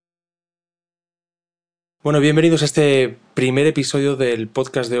Bueno, bienvenidos a este primer episodio del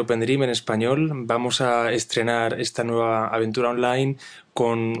podcast de Open Dream en español. Vamos a estrenar esta nueva aventura online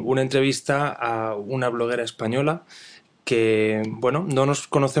con una entrevista a una bloguera española que, bueno, no nos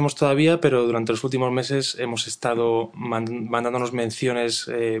conocemos todavía, pero durante los últimos meses hemos estado mandándonos menciones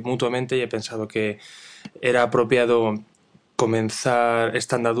mutuamente y he pensado que era apropiado comenzar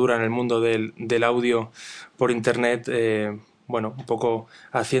esta andadura en el mundo del audio por internet, bueno, un poco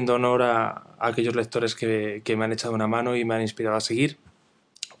haciendo honor a aquellos lectores que me han echado una mano y me han inspirado a seguir.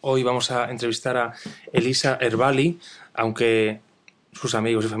 Hoy vamos a entrevistar a Elisa Erbali, aunque sus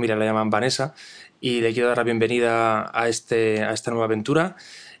amigos y familia la llaman Vanessa, y le quiero dar la bienvenida a esta nueva aventura.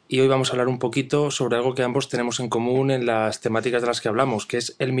 Y hoy vamos a hablar un poquito sobre algo que ambos tenemos en común en las temáticas de las que hablamos, que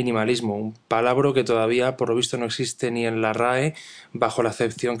es el minimalismo, un palabra que todavía por lo visto no existe ni en la RAE bajo la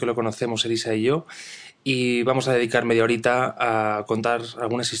acepción que lo conocemos Elisa y yo. Y vamos a dedicar media horita a contar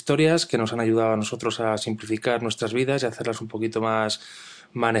algunas historias que nos han ayudado a nosotros a simplificar nuestras vidas y hacerlas un poquito más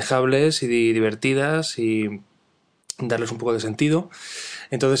manejables y divertidas y darles un poco de sentido.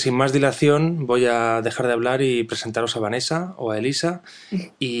 Entonces, sin más dilación, voy a dejar de hablar y presentaros a Vanessa o a Elisa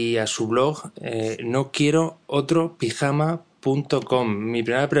y a su blog no quiero otro pijama.com. Mi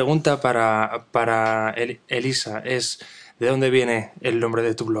primera pregunta para Elisa es ¿de dónde viene el nombre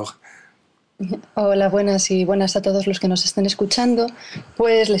de tu blog? Hola, buenas y buenas a todos los que nos estén escuchando.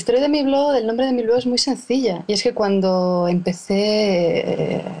 Pues la historia de mi blog, del nombre de mi blog es muy sencilla. Y es que cuando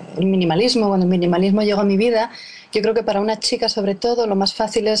empecé cuando el minimalismo llegó a mi vida, yo creo que para una chica sobre todo lo más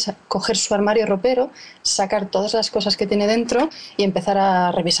fácil es coger su armario ropero, sacar todas las cosas que tiene dentro y empezar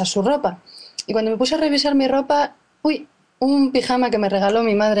a revisar su ropa. Y cuando me puse a revisar mi ropa, uy, un pijama que me regaló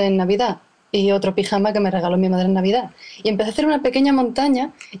mi madre en Navidad y otro pijama que me regaló mi madre en Navidad. Y empecé a hacer una pequeña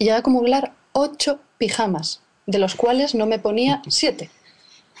montaña y llegué a acumular 8 pijamas, de los cuales no me ponía 7.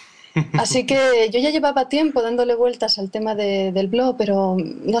 Así que yo ya llevaba tiempo dándole vueltas al tema del blog, pero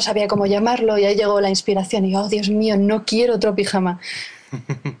no sabía cómo llamarlo y ahí llegó la inspiración y, oh Dios mío, no quiero otro pijama.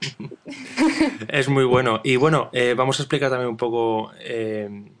 Es muy bueno. Y bueno, vamos a explicar también un poco.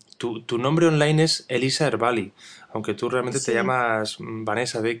 Tu nombre online es Elisa Erbali, aunque tú realmente te Sí. llamas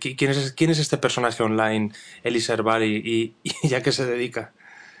Vanessa. ¿Quién es este personaje online, Elisa Erbali, y a qué se dedica?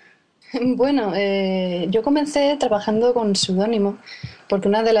 Bueno, yo comencé trabajando con seudónimo porque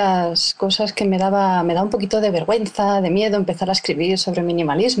una de las cosas que me da un poquito de vergüenza, de miedo empezar a escribir sobre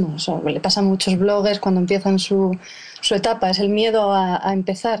minimalismo. Eso le pasa a muchos bloggers cuando empiezan su etapa, es el miedo a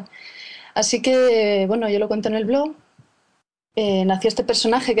empezar. Así que, bueno, yo lo cuento en el blog. Nació este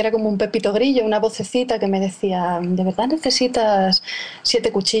personaje que era como un Pepito Grillo, una vocecita que me decía, ¿de verdad necesitas 7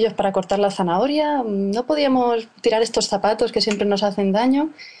 cuchillos para cortar la zanahoria? ¿No podíamos tirar estos zapatos que siempre nos hacen daño?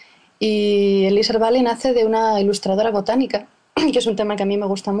 Y Elisa Erbali nace de una ilustradora botánica, que es un tema que a mí me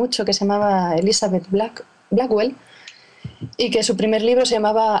gusta mucho, que se llamaba Blackwell, y que su primer libro se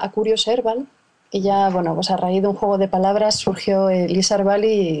llamaba A Curious Herbal. Y ya, bueno, pues a raíz de un juego de palabras surgió Elisa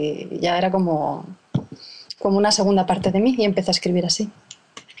Erbali y ya era como una segunda parte de mí y empecé a escribir así.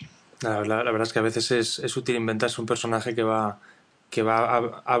 La verdad es que a veces es útil inventarse un personaje que va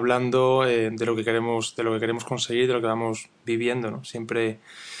hablando de lo que queremos conseguir, de lo que vamos viviendo, ¿no? Siempre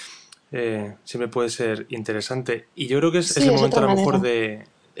puede ser interesante. Y yo creo que es Sí, el es momento otra a lo mejor manera.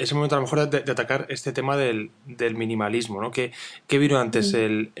 de atacar este tema del minimalismo, ¿no? ¿Qué vino antes?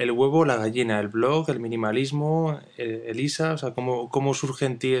 Mm. ¿El huevo o la gallina? ¿El blog? ¿El minimalismo? ¿Elisa? O sea, ¿cómo surge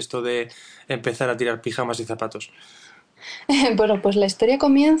en ti esto de empezar a tirar pijamas y zapatos? Bueno, pues la historia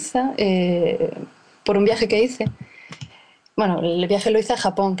comienza por un viaje que hice. Bueno, el viaje lo hice a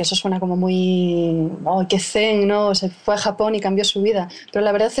Japón, que eso suena como muy... ¡Oh, qué zen! ¿No? Se fue a Japón y cambió su vida. Pero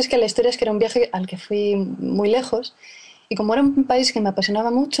la verdad es que la historia es que era un viaje al que fui muy lejos. Y como era un país que me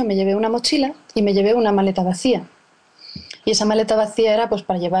apasionaba mucho, me llevé una mochila y me llevé una maleta vacía. Y esa maleta vacía era pues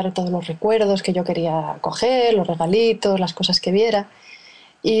para llevar todos los recuerdos que yo quería coger, los regalitos, las cosas que viera.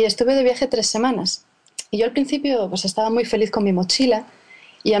 Y estuve de viaje 3 semanas. Y yo al principio pues estaba muy feliz con mi mochila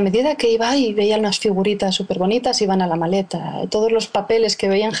y a medida que iba y veía unas figuritas súper bonitas, iban a la maleta. Todos los papeles que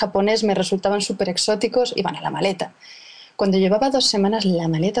veía en japonés me resultaban súper exóticos, iban a la maleta. Cuando llevaba 2 semanas, la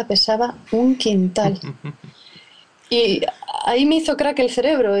maleta pesaba un quintal. Y ahí me hizo crack el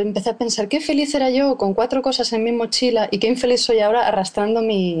cerebro. Empecé a pensar qué feliz era yo con 4 cosas en mi mochila y qué infeliz soy ahora arrastrando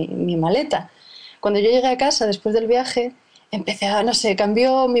mi maleta. Cuando yo llegué a casa después del viaje, empecé a, no sé,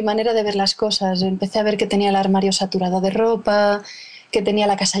 cambió mi manera de ver las cosas. Empecé a ver que tenía el armario saturado de ropa, que tenía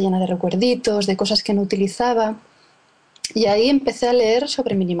la casa llena de recuerditos, de cosas que no utilizaba. Y ahí empecé a leer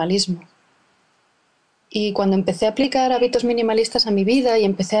sobre minimalismo. Y cuando empecé a aplicar hábitos minimalistas a mi vida y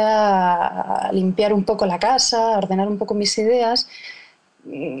empecé a limpiar un poco la casa, a ordenar un poco mis ideas,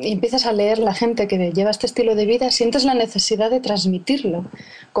 y empiezas a leer la gente que lleva este estilo de vida, sientes la necesidad de transmitirlo,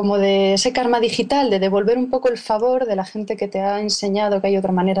 como de ese karma digital, de devolver un poco el favor de la gente que te ha enseñado que hay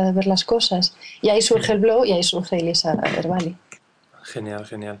otra manera de ver las cosas. Y ahí surge el blog y ahí surge Elisa Erbali. Genial,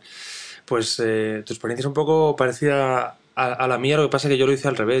 genial. Pues tu experiencia es un poco parecida a la mía, lo que pasa es que yo lo hice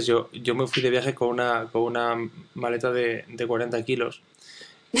al revés. Yo me fui de viaje con una maleta de 40 kilos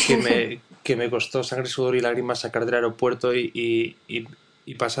que me costó sangre, sudor y lágrimas sacar del aeropuerto y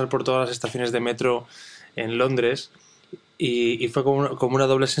pasar por todas las estaciones de metro en Londres. Y fue como una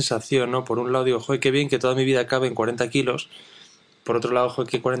doble sensación, ¿no? Por un lado digo, joder, qué bien que toda mi vida cabe en 40 kilos. Por otro lado, joder,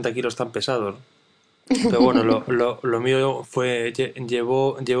 qué 40 kilos tan pesados. Pero bueno, lo mío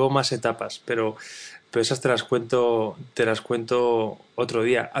llevó más etapas, pero esas te las cuento otro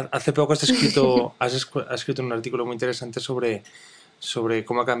día. Hace poco has escrito un artículo muy interesante sobre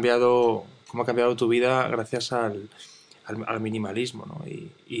cómo ha cambiado tu vida gracias al minimalismo, ¿no?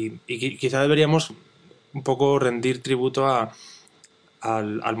 Y quizá deberíamos un poco rendir tributo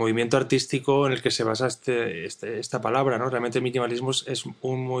al movimiento artístico en el que se basa esta palabra, ¿no? Realmente el minimalismo es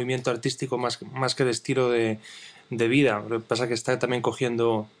un movimiento artístico más que de estilo de vida. Lo que pasa es que está también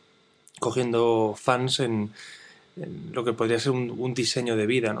cogiendo fans en lo que podría ser un diseño de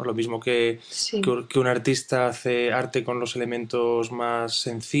vida, ¿no? Lo mismo Sí. que un artista hace arte con los elementos más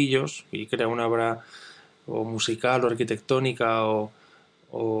sencillos y crea una obra o musical o arquitectónica o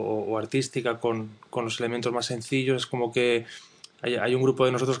artística con los elementos más sencillos. Es como que hay un grupo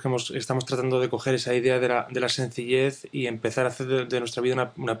de nosotros que estamos tratando de coger esa idea de la sencillez y empezar a hacer de nuestra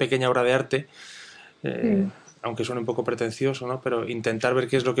vida una pequeña obra de arte, eh, Mm. aunque suene un poco pretencioso, ¿no? Pero intentar ver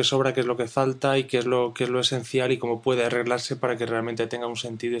qué es lo que sobra, qué es lo que falta y qué es lo esencial y cómo puede arreglarse para que realmente tenga un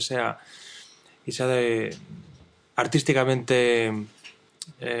sentido y sea artísticamente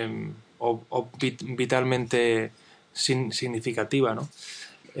vitalmente significativa, ¿no?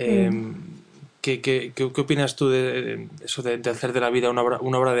 Eh, Mm. ¿Qué opinas tú de eso de hacer de la vida una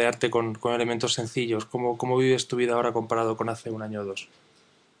obra de arte con elementos sencillos? ¿Cómo vives tu vida ahora comparado con hace un año o dos?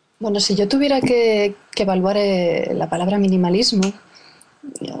 Bueno, si yo tuviera que evaluar la palabra minimalismo,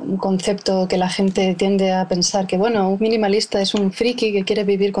 un concepto que la gente tiende a pensar que, bueno, un minimalista es un friki que quiere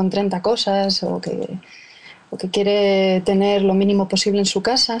vivir con 30 cosas o que quiere tener lo mínimo posible en su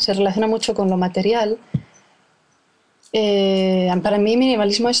casa, se relaciona mucho con lo material. Para mí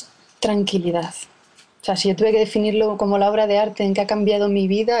minimalismo es tranquilidad. O sea, si yo tuve que definirlo como la obra de arte en que ha cambiado mi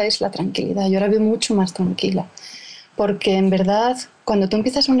vida, es la tranquilidad. Yo ahora vivo mucho más tranquila. Porque en verdad, cuando tú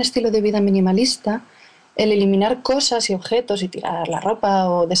empiezas un estilo de vida minimalista, el eliminar cosas y objetos y tirar la ropa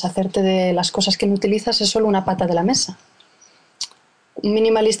o deshacerte de las cosas que no utilizas es solo una pata de la mesa. Un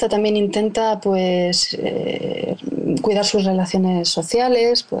minimalista también intenta pues cuidar sus relaciones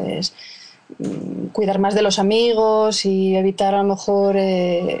sociales, pues cuidar más de los amigos y evitar a lo mejor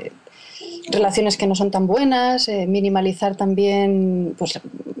relaciones que no son tan buenas, minimalizar también, pues en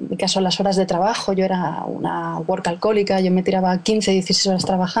mi caso, las horas de trabajo. Yo era una workaholica, yo me tiraba 15, 16 horas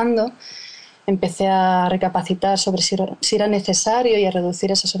trabajando. Empecé a recapacitar sobre si era necesario y a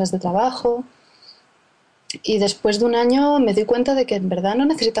reducir esas horas de trabajo. Y después de un año me di cuenta de que en verdad no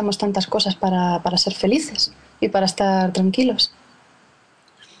necesitamos tantas cosas para ser felices y para estar tranquilos.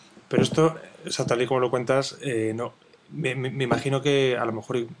 Pero esto, o sea, tal y como lo cuentas, no. Me imagino que a lo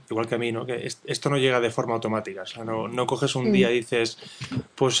mejor igual que a mí, ¿no? Que esto no llega de forma automática. O sea, no coges un día Mm. y dices,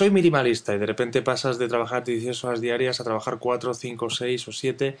 pues soy minimalista y de repente pasas de trabajar 16 horas diarias a trabajar 4, 5, 6 o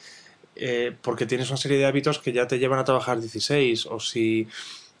 7 porque tienes una serie de hábitos que ya te llevan a trabajar 16 o si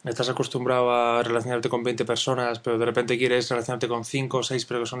estás acostumbrado a relacionarte con 20 personas pero de repente quieres relacionarte con 5 o 6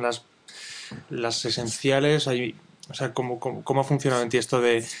 pero que son las esenciales. O sea, ¿cómo ha funcionado en ti esto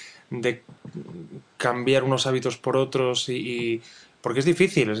de cambiar unos hábitos por otros porque es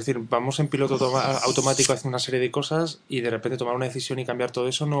difícil, es decir, vamos en piloto automático haciendo una serie de cosas y de repente tomar una decisión y cambiar todo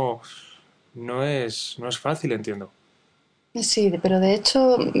eso no es fácil, entiendo. Sí, pero de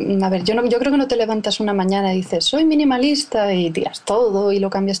hecho, a ver, yo creo que no te levantas una mañana y dices, soy minimalista y tiras todo y lo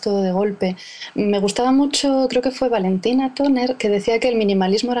cambias todo de golpe. Me gustaba mucho, creo que fue Valentina Toner, que decía que el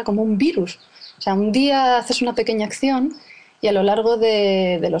minimalismo era como un virus. O sea, un día haces una pequeña acción y a lo largo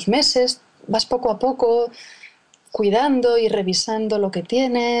de los meses vas poco a poco cuidando y revisando lo que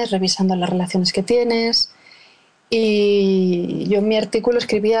tienes, revisando las relaciones que tienes. Y yo en mi artículo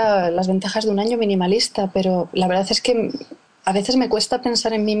escribía las ventajas de un año minimalista, pero la verdad es que a veces me cuesta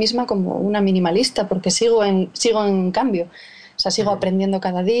pensar en mí misma como una minimalista porque sigo en cambio. O sea, sigo Ujú. aprendiendo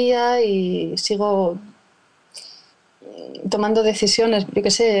cada día y sigo tomando decisiones. Yo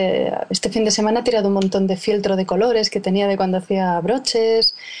qué sé, este fin de semana he tirado un montón de fieltro de colores que tenía de cuando hacía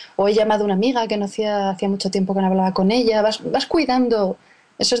broches, o he llamado a una amiga que no hacía mucho tiempo que no hablaba con ella. Vas cuidando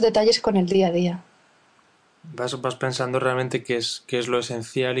esos detalles con el día a día. Vas pensando realmente qué es lo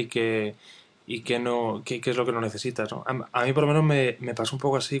esencial y qué no, qué es lo que no necesitas, ¿no? A mí por lo menos me pasó un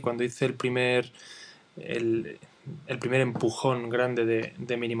poco así cuando hice el, el primer empujón grande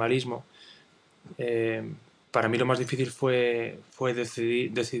de minimalismo. eh, para mí lo más difícil fue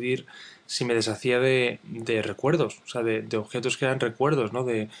decidir si me deshacía de recuerdos, o sea, de objetos que eran recuerdos, ¿no?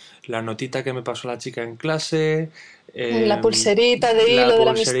 De la notita que me pasó la chica en clase, La eh, pulserita de la hilo de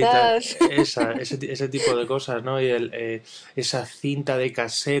la pulserita, amistad. ese tipo de cosas, ¿no? Y esa cinta de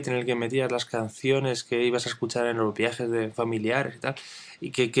cassette en el que metías las canciones que ibas a escuchar en los viajes de familiares y tal.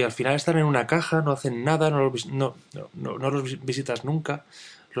 Y que al final están en una caja, no hacen nada, no los visitas nunca,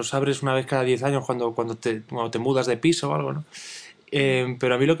 los abres una vez cada 10 años cuando te mudas de piso o algo, ¿no?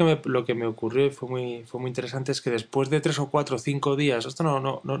 Pero a mí lo que me ocurrió y fue muy interesante es que después de 3 o 4 o 5 días, esto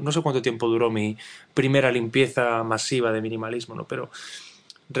no sé cuánto tiempo duró mi primera limpieza masiva de minimalismo, ¿no? Pero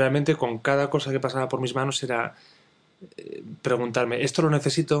realmente con cada cosa que pasaba por mis manos era preguntarme, ¿esto lo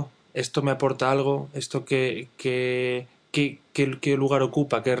necesito? ¿Esto me aporta algo? ¿Esto qué lugar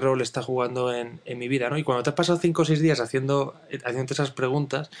ocupa? ¿Qué rol está jugando en mi vida? ¿No? Y cuando te has pasado 5 o 6 días haciendo esas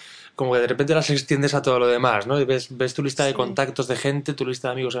preguntas, como que de repente las extiendes a todo lo demás, ¿no? Y ves tu lista de Sí. contactos de gente, tu lista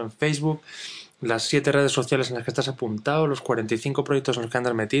de amigos en Facebook, las 7 redes sociales en las que estás apuntado, los 45 proyectos en los que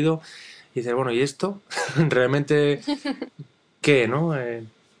andas metido, y dices, bueno, ¿y esto? ¿Realmente qué, no?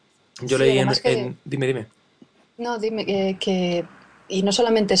 Yo Sí, leí además que, Dime, dime. no, dime y no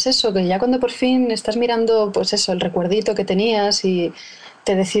solamente es eso, que ya cuando por fin estás mirando, pues eso, el recuerdito que tenías y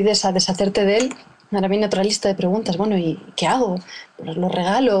te decides a deshacerte de él, ahora viene otra lista de preguntas, bueno, ¿y qué hago? Pues lo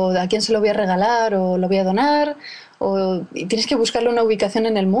regalo, ¿a quién se lo voy a regalar? ¿O lo voy a donar? Y tienes que buscarle una ubicación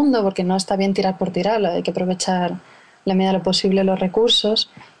en el mundo, porque no está bien tirar por tirar, hay que aprovechar la medida de lo posible los recursos,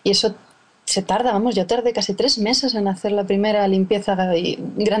 y eso se tarda, vamos, yo tardé casi 3 meses en hacer la primera limpieza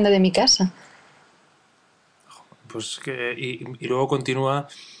grande de mi casa. Y luego continúa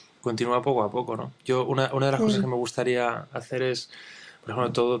poco a poco, ¿no? Una de las cosas Mm. que me gustaría hacer es, por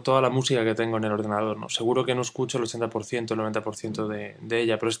ejemplo, toda la música que tengo en el ordenador, ¿no? Seguro que no escucho el 80%, el 90% de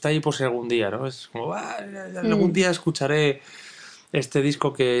ella, pero está ahí por si algún día, ¿no? Es como, algún Mm. día escucharé este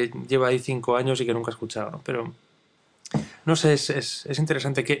disco que lleva ahí 5 años y que nunca he escuchado, ¿no? Pero no sé, es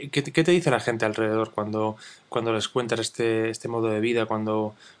interesante. ¿Qué te dice la gente alrededor cuando les cuentas este modo de vida,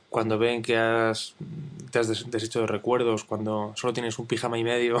 cuando ven que te has deshecho de recuerdos, cuando solo tienes un pijama y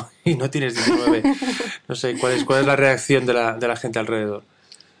medio y no tienes 19? No sé, ¿cuál es la reacción de la gente alrededor?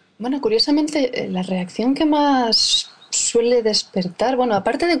 Bueno, curiosamente, la reacción que más suele despertar, bueno,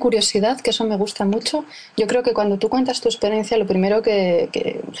 aparte de curiosidad, que eso me gusta mucho, yo creo que cuando tú cuentas tu experiencia, lo primero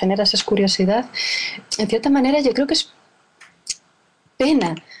que generas es curiosidad. En cierta manera, yo creo que es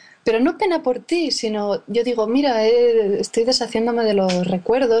pena, pero no pena por ti, sino yo digo, mira, estoy deshaciéndome de los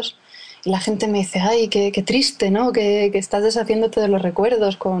recuerdos. Y la gente me dice, ay, qué triste, ¿no? Que estás deshaciéndote de los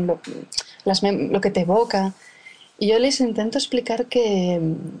recuerdos con lo que te evoca. Y yo les intento explicar que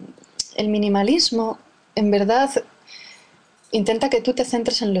el minimalismo, en verdad, intenta que tú te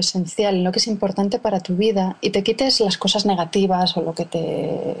centres en lo esencial, en lo que es importante para tu vida y te quites las cosas negativas o lo que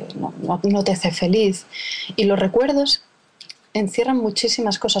no te hace feliz. Y los recuerdos encierran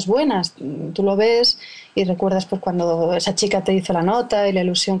muchísimas cosas buenas. Tú lo ves y recuerdas pues cuando esa chica te hizo la nota y la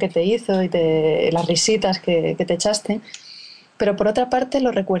ilusión que te hizo y las risitas que te echaste. Pero por otra parte,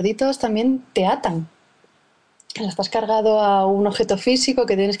 los recuerditos también te atan. Estás cargado a un objeto físico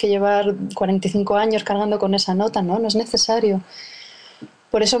que tienes que llevar 45 años cargando con esa nota, ¿no? No es necesario.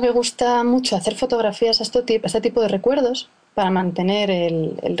 Por eso me gusta mucho hacer fotografías a este tipo de recuerdos para mantener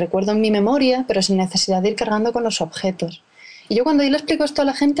el recuerdo en mi memoria, pero sin necesidad de ir cargando con los objetos. Y yo cuando yo le explico esto a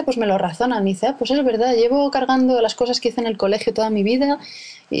la gente, pues me lo razonan. Y dice, pues es verdad, llevo cargando las cosas que hice en el colegio toda mi vida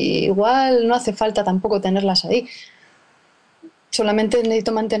y igual no hace falta tampoco tenerlas ahí. Solamente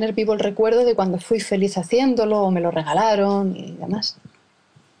necesito mantener vivo el recuerdo de cuando fui feliz haciéndolo o me lo regalaron y demás.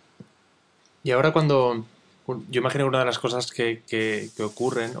 Y ahora yo imagino que una de las cosas que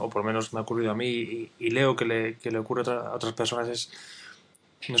ocurren, o por lo menos me ha ocurrido a mí y leo que le ocurre a otras personas es,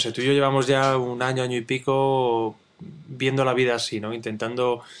 no sé, tú y yo llevamos ya un año, año y pico viendo la vida así, ¿no?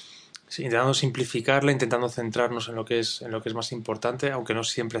 Intentando simplificarla, intentando centrarnos en lo que es más importante, aunque no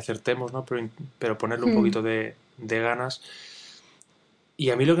siempre acertemos, ¿no? Pero ponerle un Hmm. poquito de ganas. Y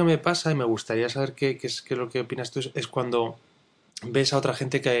a mí lo que me pasa, y me gustaría saber qué es lo que opinas tú, es cuando ves a otra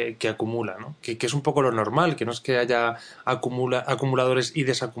gente que acumula, ¿no? Que es un poco lo normal, que no es que haya acumuladores y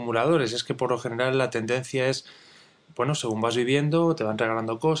desacumuladores, es que por lo general la tendencia es, bueno, según vas viviendo, te van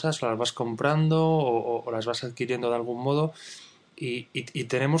regalando cosas, o las vas comprando o las vas adquiriendo de algún modo y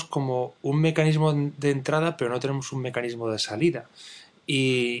tenemos como un mecanismo de entrada, pero no tenemos un mecanismo de salida.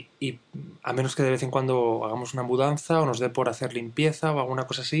 y a menos que de vez en cuando hagamos una mudanza o nos dé por hacer limpieza o alguna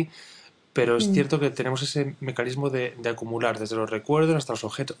cosa así, pero es Mm, cierto que tenemos ese mecanismo de acumular, desde los recuerdos hasta los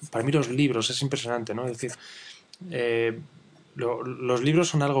objetos. Para mí los libros es impresionante, ¿no? Es decir, eh, los libros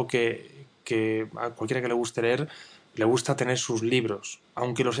son algo que a cualquiera que le guste leer, le gusta tener sus libros,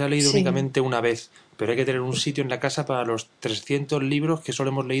 aunque los haya leído sí, únicamente una vez, pero hay que tener un sitio en la casa para los 300 libros que solo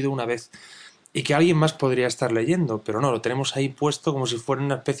hemos leído una vez y que alguien más podría estar leyendo, pero no, lo tenemos ahí puesto como si fuera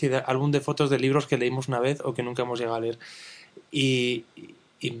una especie de álbum de fotos de libros que leímos una vez o que nunca hemos llegado a leer. Y,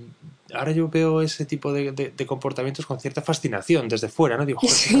 y ahora yo veo ese tipo de comportamientos con cierta fascinación desde fuera, ¿no? Digo,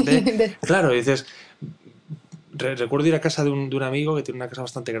 joder, sí, fíjate, claro, dices, recuerdo ir a casa de un amigo que tiene una casa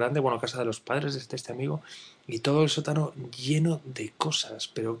bastante grande, bueno, casa de los padres de este amigo, y todo el sótano lleno de cosas,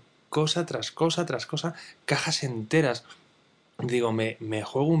 pero cosa tras cosa tras cosa, cajas enteras. Digo, me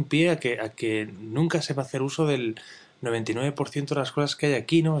juego un pie a que nunca se va a hacer uso del 99% de las cosas que hay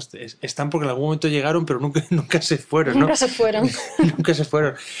aquí, ¿no? Están porque en algún momento llegaron, pero nunca, nunca se fueron, ¿no? nunca se fueron. Nunca se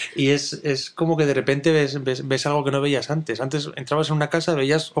fueron. Y es como que de repente ves algo que no veías antes. Antes entrabas en una casa,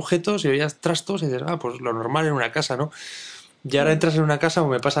 veías objetos y veías trastos y dices, ah, pues lo normal en una casa, ¿no? Y ahora entras en una casa,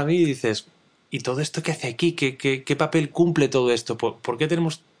 como me pasa a mí, y dices, ¿y todo esto qué hace aquí? ¿Qué papel cumple todo esto? ¿Por qué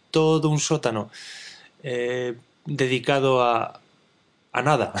tenemos todo un sótano dedicado a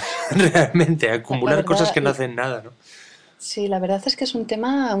nada? Realmente, a La acumular cosas verdad, que no hacen nada, ¿no? sí, la verdad es que es un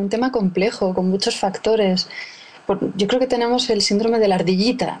tema complejo, con muchos factores. Yo creo que tenemos el síndrome de la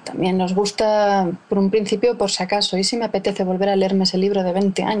ardillita. También nos gusta, por un principio, por si acaso. Y si me apetece volver a leerme ese libro de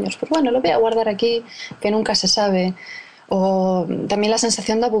 20 años, pues bueno, lo voy a guardar aquí, que nunca se sabe. O también la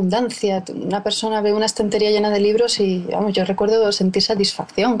sensación de abundancia. Una persona ve una estantería llena de libros y, vamos, yo recuerdo sentir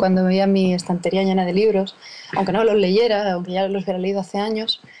satisfacción cuando veía mi estantería llena de libros, aunque no los leyera, aunque ya los hubiera leído hace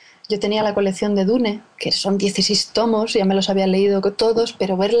años. Yo tenía la colección de Dune, que son 16 tomos, ya me los había leído todos,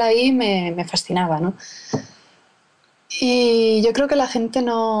 pero verla ahí me fascinaba, ¿no? Y yo creo que a la gente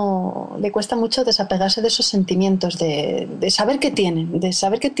no le cuesta mucho desapegarse de esos sentimientos, de saber que tienen, de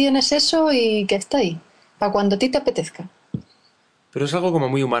saber que tienes eso y que está ahí, para cuando a ti te apetezca. Pero es algo como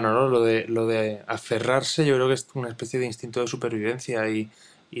muy humano, ¿no? Lo de aferrarse, yo creo que es una especie de instinto de supervivencia y,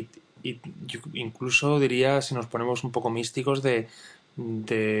 y yo incluso diría, si nos ponemos un poco místicos, de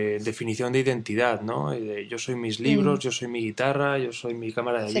definición de identidad, ¿no? Yo soy mis libros, Mm, yo soy mi guitarra, yo soy mi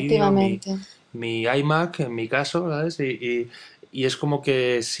cámara de vídeo, mi, efectivamente. mi iMac, en mi caso, ¿sabes? Y es como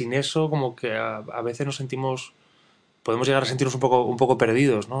que sin eso, como que a veces nos sentimos podemos llegar a sentirnos un poco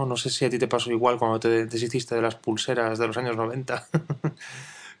perdidos, ¿no? No sé si a ti te pasó igual cuando te deshiciste de las pulseras de los años 90.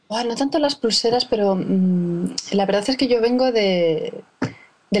 Buah, no tanto las pulseras, pero la verdad es que yo vengo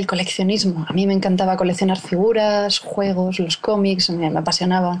del coleccionismo. A mí me encantaba coleccionar figuras, juegos, los cómics, me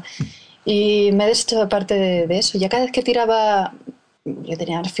apasionaba. Y me he deshecho parte de eso. Ya cada vez que tiraba, yo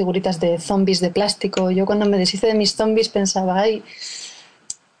tenía figuritas de zombies de plástico. Yo cuando me deshice de mis zombies pensaba, ay,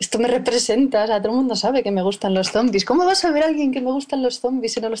 esto me representa. O sea, todo el mundo sabe que me gustan los zombies. ¿Cómo va a saber alguien que me gustan los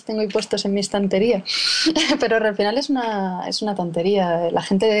zombies si no los tengo ahí puestos en mi estantería? Pero al final es una tontería. La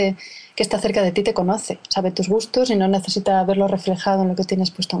gente que está cerca de ti te conoce, sabe tus gustos y no necesita verlo reflejado en lo que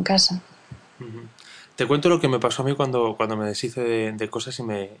tienes puesto en casa. Ujú. Te cuento lo que me pasó a mí cuando me deshice de cosas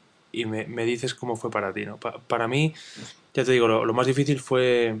y me dices cómo fue para ti, ¿no? Para mí, ya te digo, lo más difícil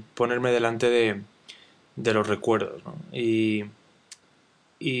fue ponerme delante de los recuerdos, ¿no? Y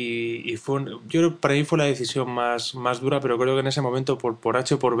yo creo que para mí fue la decisión más dura, pero creo que en ese momento, por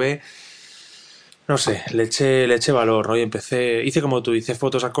H o por B, no sé, le eché valor, ¿no? Y hice como tú, hice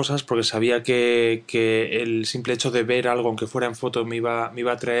fotos a cosas porque sabía que el simple hecho de ver algo, aunque fuera en foto, me iba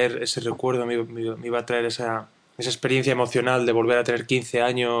a traer ese recuerdo, me iba a traer esa experiencia emocional de volver a tener 15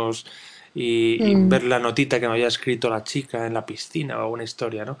 años y Mm, ver la notita que me había escrito la chica en la piscina o una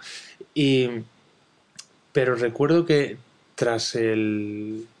historia, ¿no? Y, pero recuerdo que tras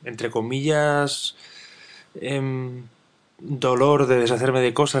el, entre comillas, dolor de deshacerme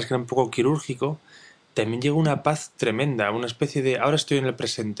de cosas que era un poco quirúrgico, también llegó una paz tremenda, una especie de, ahora estoy en el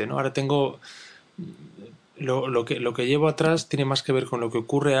presente, ¿no? Ahora tengo, lo que llevo atrás tiene más que ver con lo que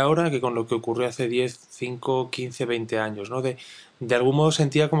ocurre ahora que con lo que ocurrió hace 10 5 15 20 años, ¿no? De algún modo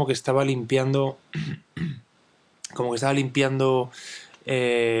sentía como que estaba limpiando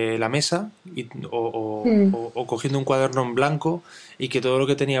la mesa mm, o cogiendo un cuaderno en blanco y que todo lo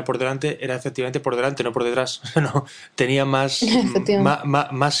que tenía por delante era efectivamente por delante, no por detrás. No, tenía efectivamente.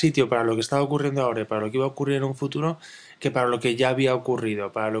 más sitio para lo que estaba ocurriendo ahora y para lo que iba a ocurrir en un futuro que para lo que ya había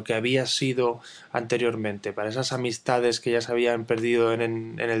ocurrido, para lo que había sido anteriormente, para esas amistades que ya se habían perdido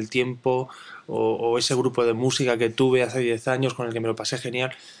en el tiempo o ese grupo de música que tuve hace 10 años con el que me lo pasé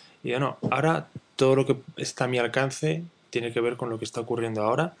genial. Y yo no, ahora todo lo que está a mi alcance tiene que ver con lo que está ocurriendo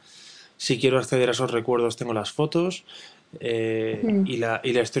ahora. Si quiero acceder a esos recuerdos, tengo las fotos. Mm. Y la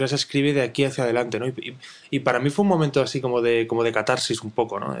historia se escribe de aquí hacia adelante, ¿no? Y para mí fue un momento así como de catarsis un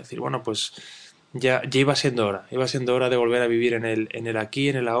poco, ¿no? Decir, bueno, pues ya iba siendo hora de volver a vivir en el aquí,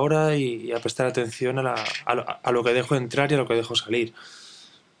 en el ahora y a prestar atención a lo que dejo entrar y a lo que dejo salir.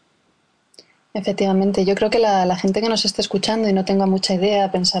 Efectivamente, yo creo que la gente que nos esté escuchando y no tenga mucha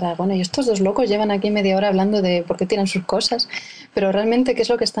idea pensará, bueno, y estos dos locos llevan aquí media hora hablando de por qué tiran sus cosas, pero realmente qué es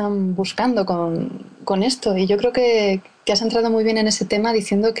lo que están buscando con esto. Y yo creo que has entrado muy bien en ese tema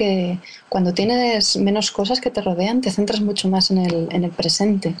diciendo que cuando tienes menos cosas que te rodean, te centras mucho más en el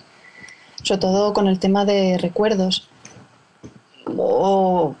presente, sobre todo con el tema de recuerdos.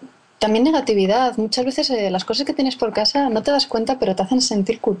 O también negatividad. Muchas veces las cosas que tienes por casa no te das cuenta, pero te hacen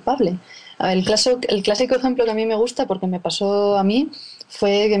sentir culpable. A ver, el clásico ejemplo que a mí me gusta, porque me pasó a mí,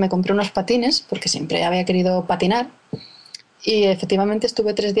 fue que me compré unos patines, porque siempre había querido patinar, y efectivamente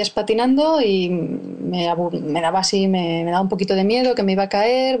estuve 3 días patinando y me daba así, me daba un poquito de miedo que me iba a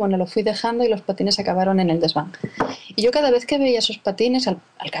caer. Bueno, lo fui dejando y los patines acabaron en el desván. Y yo cada vez que veía esos patines, al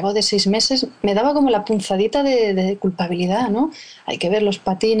cabo de 6 meses, me daba como la punzadita de culpabilidad, ¿no? Hay que ver los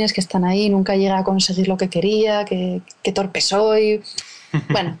patines que están ahí, nunca llega a conseguir lo que quería, que torpe soy.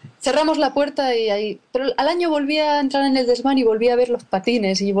 Bueno, cerramos la puerta y ahí... Pero al año volví a entrar en el desván y volví a ver los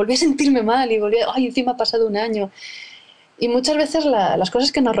patines y volví a sentirme mal y volví a... ¡Ay, encima ha pasado un año! Y muchas veces las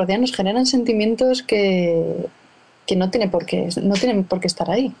cosas que nos rodean nos generan sentimientos que no tienen por qué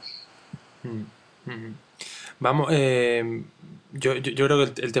estar ahí. Mm, mm. Vamos, yo creo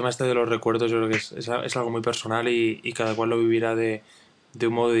que el tema este de los recuerdos, yo creo que es algo muy personal y cada cual lo vivirá de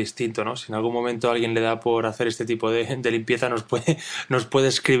un modo distinto, ¿no? Si en algún momento alguien le da por hacer este tipo de limpieza, nos puede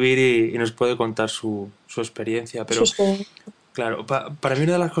escribir y nos puede contar su experiencia. Pero Susto. claro, para mí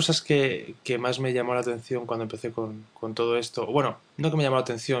una de las cosas que más me llamó la atención cuando empecé con todo esto, bueno, no que me llamó la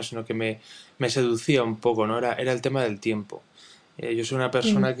atención, sino que me seducía un poco, ¿no? Era el tema del tiempo. Yo soy una Mm.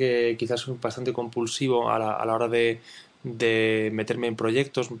 persona que quizás soy bastante compulsivo a la hora de meterme en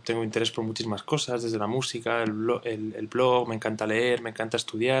proyectos. Tengo interés por muchísimas cosas, desde la música, el blog, me encanta leer, me encanta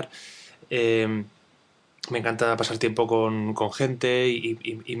estudiar, eh, me encanta pasar tiempo con gente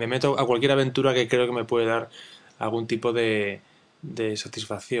y me meto a cualquier aventura que creo que me puede dar algún tipo de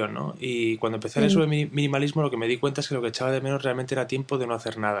satisfacción, ¿no? Y cuando empecé a leer Mm. sobre minimalismo, lo que me di cuenta es que lo que echaba de menos realmente era tiempo de no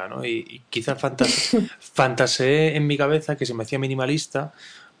hacer nada, ¿no? Y quizás fantaseé en mi cabeza que si me hacía minimalista,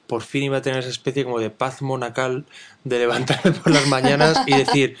 por fin iba a tener esa especie como de paz monacal de levantarme por las mañanas y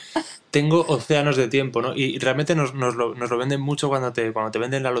decir, tengo océanos de tiempo, ¿no? Y realmente nos lo venden mucho cuando te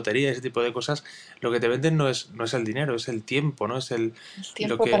venden la lotería y ese tipo de cosas. Lo que te venden no es el dinero, es el tiempo, ¿no? Es El lo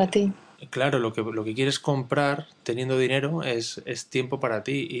tiempo para que, ti. claro, lo que quieres comprar teniendo dinero es tiempo para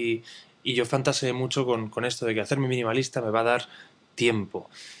ti. Y yo fantaseé mucho con esto de que hacerme minimalista me va a dar tiempo.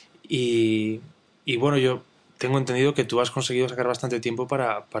 Y, y bueno, yo tengo entendido que tú has conseguido sacar bastante tiempo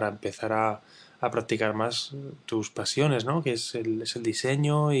para empezar a practicar más tus pasiones, ¿no? Que es el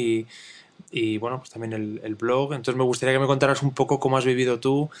diseño y bueno, pues también el blog. Entonces me gustaría que me contaras un poco cómo has vivido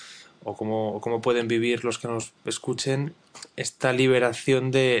tú o cómo pueden vivir los que nos escuchen esta liberación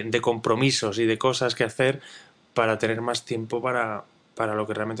de compromisos y de cosas que hacer para tener más tiempo para lo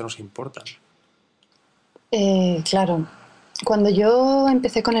que realmente nos importa. Claro, cuando yo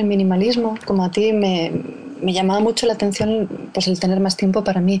empecé con el minimalismo, como a ti, me llamaba mucho la atención pues el tener más tiempo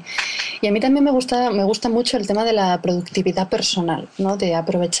para mí. Y a mí también me gusta mucho el tema de la productividad personal, ¿no? De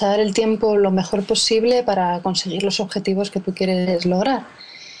aprovechar el tiempo lo mejor posible para conseguir los objetivos que tú quieres lograr.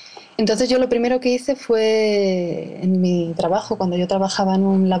 Entonces yo lo primero que hice fue en mi trabajo, cuando yo trabajaba en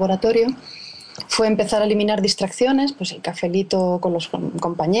un laboratorio, fue empezar a eliminar distracciones, pues el cafelito con los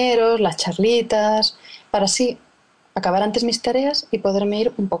compañeros, las charlitas, para así acabar antes mis tareas y poderme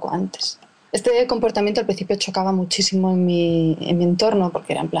ir un poco antes. Este comportamiento al principio chocaba muchísimo en mi entorno,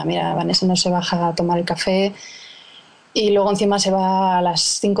 porque era en plan, mira, Vanessa no se baja a tomar el café y luego encima se va a las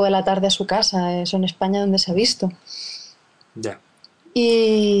 5 de la tarde a su casa, eso en España donde se ha visto. Ya.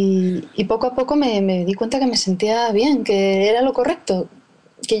 Y poco a poco me di cuenta que me sentía bien, que era lo correcto,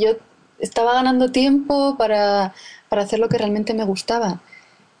 que yo estaba ganando tiempo para hacer lo que realmente me gustaba.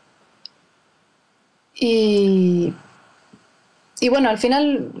 Y, y bueno, al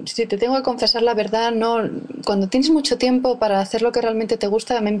final, si te tengo que confesar la verdad, no, cuando tienes mucho tiempo para hacer lo que realmente te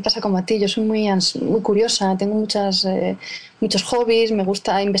gusta, a mí me pasa como a ti. Yo soy muy curiosa, tengo muchos hobbies, me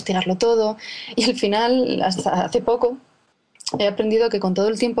gusta investigarlo todo. Y al final, hasta hace poco, he aprendido que con todo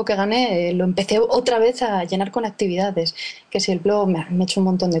el tiempo que gané, lo empecé otra vez a llenar con actividades. Que si el blog, me he hecho un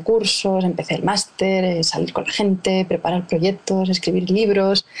montón de cursos, empecé el máster, salir con la gente, preparar proyectos, escribir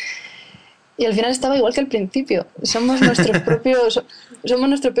libros. Y al final estaba igual que al principio. Somos nuestros propios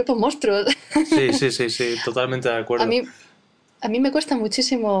monstruos. Sí, sí, sí, sí, totalmente de A acuerdo. mí, a mí me cuesta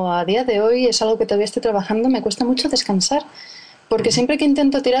muchísimo, a día de hoy, es algo que todavía estoy trabajando, me cuesta mucho descansar. Porque Ujú. siempre que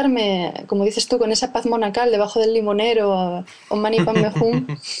intento tirarme, como dices tú, con esa paz monacal debajo del limonero o mani pan mehum,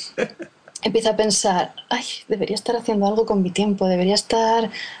 empiezo a pensar, ay, debería estar haciendo algo con mi tiempo, debería estar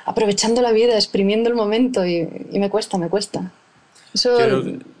aprovechando la vida, exprimiendo el momento y me cuesta, me cuesta. Yo Eso creo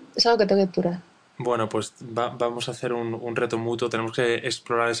que, es algo que tengo que depurar. bueno, pues vamos a hacer un reto mutuo. Tenemos que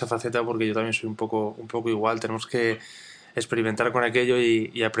explorar esa faceta porque yo también soy un poco igual. Tenemos que experimentar con aquello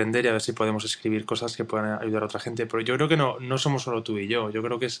y aprender y a ver si podemos escribir cosas que puedan ayudar a otra gente. Pero yo creo que no somos solo tú y yo. Yo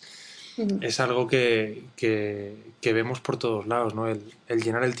creo que Ujú. es algo que vemos por todos lados, ¿no? El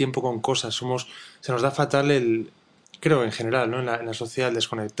llenar el tiempo con cosas. Se nos da fatal creo en general, ¿no? En la sociedad, el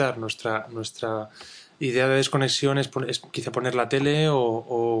desconectar. Nuestra idea de desconexión es quizá poner la tele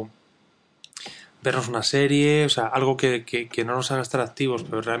o vernos una serie, o sea, algo que no nos haga estar activos,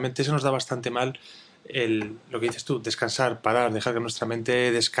 pero realmente se nos da bastante mal lo que dices tú, descansar, parar, dejar que nuestra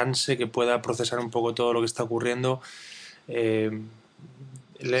mente descanse, que pueda procesar un poco todo lo que está ocurriendo. Eh,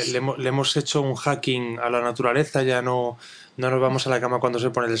 le hemos hecho un hacking a la naturaleza, ya no nos vamos a la cama cuando se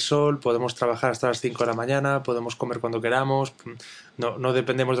pone el sol, podemos trabajar hasta las 5 de la mañana, podemos comer cuando queramos, no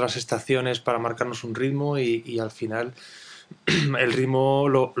dependemos de las estaciones para marcarnos un ritmo y al final el ritmo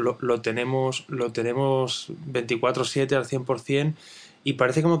lo tenemos 24/7 al 100% y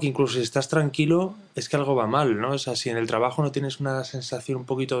parece como que incluso si estás tranquilo es que algo va mal, ¿no? O sea, si en el trabajo no tienes una sensación un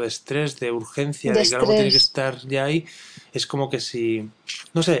poquito de estrés, de urgencia, De de que algo tiene que estrés, estar ya ahí, es como que si...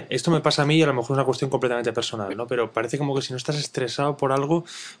 No sé, esto me pasa a mí y a lo mejor es una cuestión completamente personal, ¿no? Pero parece como que si no estás estresado por algo,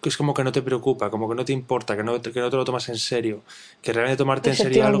 que es como que no te preocupa, como que no te importa, que no te lo tomas en serio, que realmente tomarte en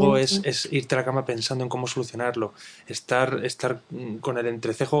serio algo efectivamente. es irte a la cama pensando en cómo solucionarlo, estar con el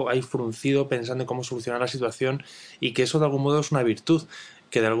entrecejo ahí fruncido pensando en cómo solucionar la situación y que eso de algún modo es una virtud,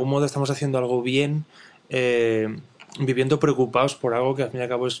 que de algún modo estamos haciendo algo bien, eh, viviendo preocupados por algo que al fin y al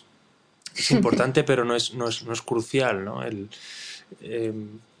cabo es importante pero no es crucial, ¿no? Eh,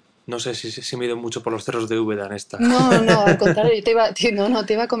 no sé si me he ido mucho por los cerros de Úbeda en esta. No, no, al contrario, te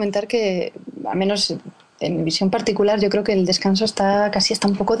iba a comentar que, al menos en mi visión particular, yo creo que el descanso casi está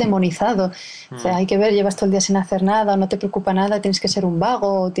un poco demonizado. O sea, Mm, hay que ver, llevas todo el día sin hacer nada, no te preocupa nada, tienes que ser un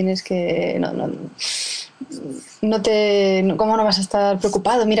vago, tienes que... No, no, ¿cómo no vas a estar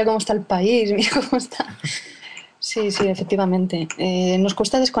preocupado? Mira cómo está el país, mira cómo está... Sí, sí, efectivamente. Nos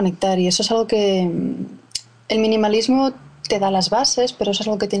cuesta desconectar y eso es algo que el minimalismo te da las bases, pero eso es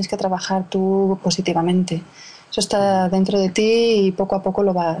algo que tienes que trabajar tú positivamente. Eso está dentro de ti y poco a poco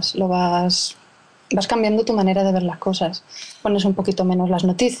vas cambiando tu manera de ver las cosas. Pones un poquito menos las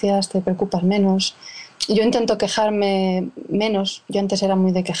noticias, te preocupas menos. Yo intento quejarme menos. Yo antes era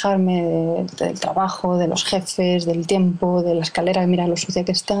muy de quejarme del trabajo, de los jefes, del tiempo, de la escalera, mira lo sucia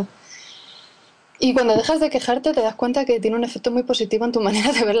que está. Y cuando dejas de quejarte te das cuenta que tiene un efecto muy positivo en tu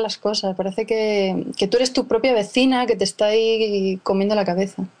manera de ver las cosas. Parece que tú eres tu propia vecina que te está ahí comiendo la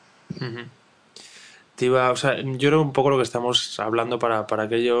cabeza. ujú. O sea, yo creo un poco lo que estamos hablando para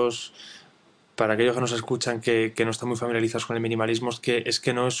aquellos que nos escuchan que no están muy familiarizados con el minimalismo es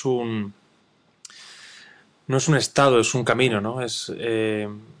que no es un estado, es un camino, ¿no?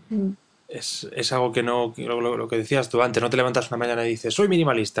 Mm. Es algo que no, lo que decías tú antes, no te levantas una mañana y dices, soy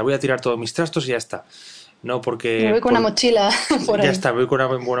minimalista, voy a tirar todos mis trastos y ya está. No, Y me voy con una mochila por ya ahí. está, voy con una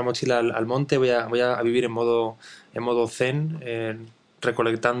buena mochila al monte, voy a vivir en modo zen,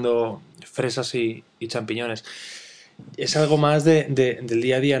 recolectando fresas y champiñones. Es algo más del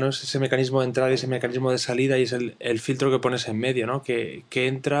día a día, ¿no? Es ese mecanismo de entrada y ese mecanismo de salida y es el filtro que pones en medio, ¿no? Que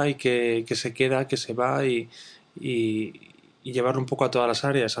entra y que se queda, que se va y, y llevarlo un poco a todas las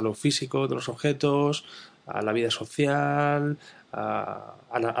áreas, a lo físico de los objetos, a la vida social, a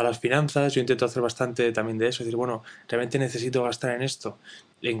las finanzas. Yo intento hacer bastante también de eso, es decir, bueno, realmente necesito gastar en esto.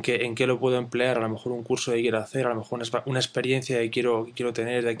 En qué lo puedo emplear? A lo mejor un curso que quiero hacer, a lo mejor una experiencia que quiero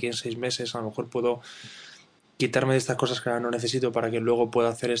tener de aquí en 6 meses, a lo mejor puedo quitarme de estas cosas que ahora no necesito para que luego pueda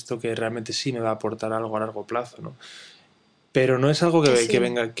hacer esto que realmente sí me va a aportar algo a largo plazo, ¿no? Pero no es algo Sí, sí. que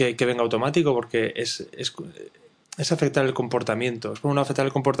venga automático porque es afectar el comportamiento. Es por uno afectar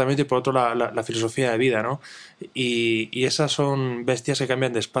el comportamiento y por otro la filosofía de vida, ¿no? Y esas son bestias que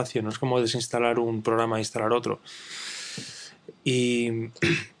cambian de espacio, no es como desinstalar un programa e instalar otro. Y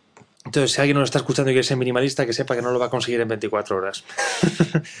entonces, si alguien nos está escuchando y quiere ser minimalista, que sepa que no lo va a conseguir en 24 horas.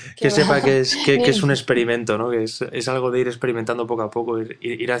 Que Que sepa va. que es Ni- un experimento, ¿no? Que es algo de ir experimentando poco a poco,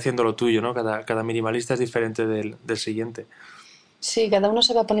 ir haciendo lo tuyo, ¿no? Cada minimalista es diferente del siguiente. Sí, cada uno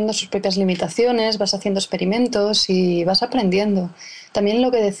se va poniendo sus propias limitaciones, vas haciendo experimentos y vas aprendiendo. También lo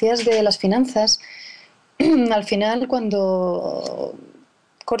que decías de las finanzas, al final cuando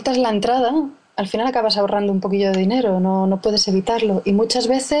cortas la entrada, al final acabas ahorrando un poquillo de dinero, no puedes evitarlo. Y muchas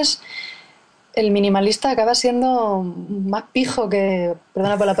veces el minimalista acaba siendo más pijo que,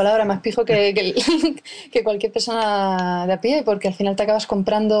 perdona por la palabra, más pijo que cualquier persona de a pie, porque al final te acabas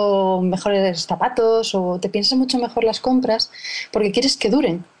comprando mejores zapatos o te piensas mucho mejor las compras porque quieres que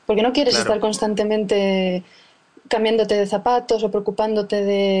duren, porque no quieres estar Claro. constantemente cambiándote de zapatos o preocupándote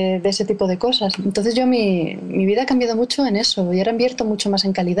de ese tipo de cosas. Entonces yo mi vida ha cambiado mucho en eso y ahora invierto mucho más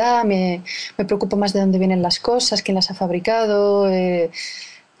en calidad, me preocupo más de dónde vienen las cosas, quién las ha fabricado,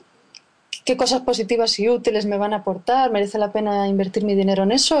 qué cosas positivas y útiles me van a aportar, merece la pena invertir mi dinero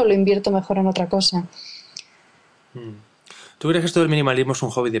en eso o lo invierto mejor en otra cosa. Mm. ¿Tú crees que esto del minimalismo es un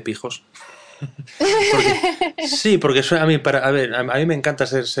hobby de pijos? Porque sí, porque eso a mí, a ver, a mí me encanta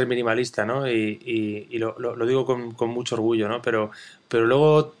ser minimalista, ¿no? Y lo digo con mucho orgullo, ¿no? Pero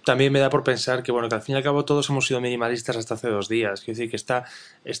luego también me da por pensar que, bueno, que al fin y al cabo todos hemos sido minimalistas hasta hace 2 días. Quiero decir que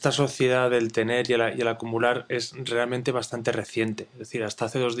esta sociedad del tener y el acumular es realmente bastante reciente. Es decir, hasta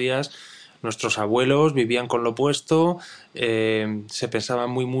hace 2 días nuestros abuelos vivían con lo puesto, se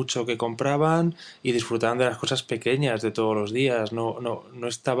pensaban muy mucho que compraban y disfrutaban de las cosas pequeñas de todos los días. No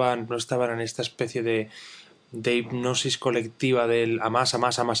estaban en esta especie de hipnosis colectiva del a más, a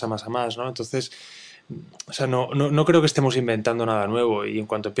más, a más, a más, a más, ¿no? Entonces, o sea, no creo que estemos inventando nada nuevo y en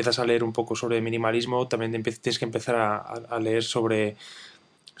cuanto empiezas a leer un poco sobre minimalismo, también tienes que empezar a leer sobre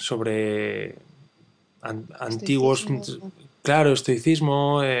antiguos, Estoicismo. claro,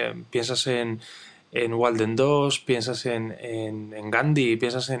 estoicismo, piensas en Walden dos, piensas en Gandhi,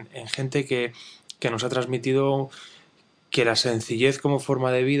 piensas en gente que nos ha transmitido que la sencillez como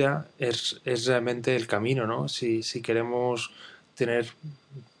forma de vida es realmente el camino, ¿no? Si queremos tener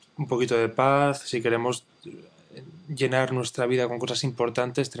un poquito de paz, si queremos llenar nuestra vida con cosas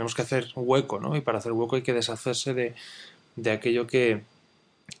importantes, tenemos que hacer hueco, ¿no? Y para hacer hueco hay que deshacerse de aquello que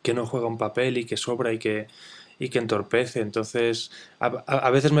no juega un papel y que sobra y que entorpece. Entonces, a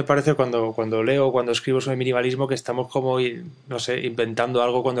veces me parece cuando leo, cuando escribo sobre minimalismo, que estamos como, no sé, inventando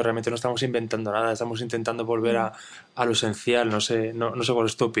algo cuando realmente no estamos inventando nada, estamos intentando volver a lo esencial. No sé cuál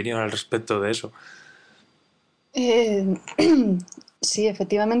es tu opinión al respecto de eso. Eh, sí,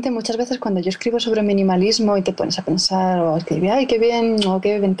 efectivamente, muchas veces cuando yo escribo sobre minimalismo y te pones a pensar o escribir, ay, qué bien, o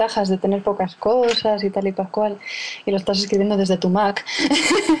qué ventajas de tener pocas cosas y tal y pascual, y lo estás escribiendo desde tu Mac,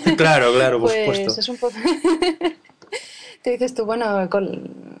 Claro, claro, por pues supuesto. es un poco... te dices tú, bueno,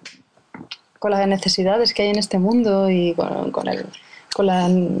 con las necesidades que hay en este mundo y con la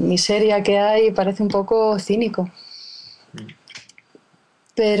miseria que hay, parece un poco cínico.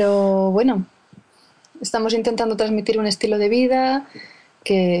 Pero bueno, estamos intentando transmitir un estilo de vida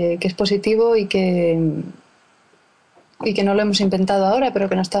que es positivo y que no lo hemos inventado ahora, pero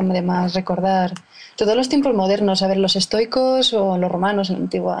que no está de más recordar todos los tiempos modernos, a ver, los estoicos o los romanos en la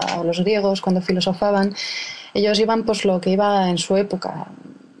antigua, o los griegos cuando filosofaban, ellos iban pues lo que iba en su época.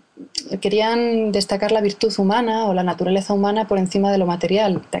 Querían destacar la virtud humana o la naturaleza humana por encima de lo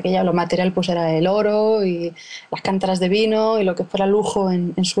material. De aquella lo material pues era el oro y las cántaras de vino y lo que fuera lujo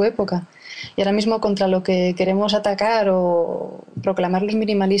en su época. Y ahora mismo contra lo que queremos atacar o proclamar los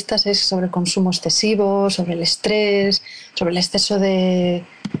minimalistas es sobre el consumo excesivo, sobre el estrés, sobre el exceso de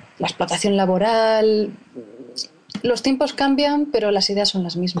la explotación laboral. Los tiempos cambian, pero las ideas son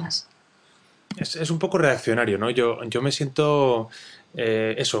las mismas. Es un poco reaccionario, ¿no? Yo me siento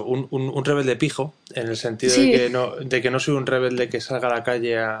eso, un rebelde pijo, en el sentido de Sí, que no soy un rebelde que salga a la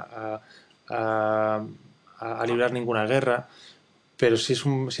calle a, a librar ninguna guerra, pero sí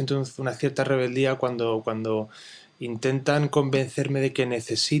siento una cierta rebeldía cuando intentan convencerme de que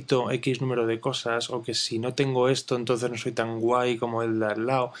necesito X número de cosas o que si no tengo esto entonces no soy tan guay como el de al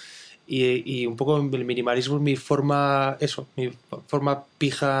lado. Y un poco el minimalismo es mi forma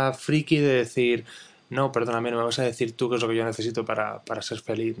pija friki de decir, no, perdóname, no me vas a decir tú qué es lo que yo necesito para ser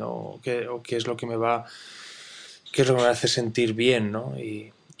feliz, ¿no? O qué es lo que me va a hacer sentir bien, ¿no?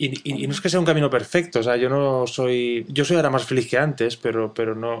 Y no es que sea un camino perfecto, o sea, yo soy ahora más feliz que antes, pero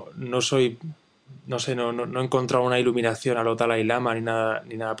no soy, no sé, no he encontrado una iluminación a lo Dalai Lama ni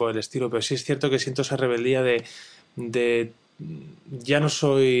nada por el estilo, pero sí es cierto que siento esa rebeldía de ya no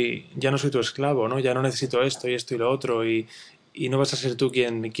soy tu esclavo, ¿no? Ya no necesito esto y esto y lo otro y no vas a ser tú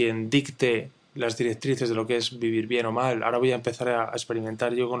quien dicte las directrices de lo que es vivir bien o mal. Ahora voy a empezar a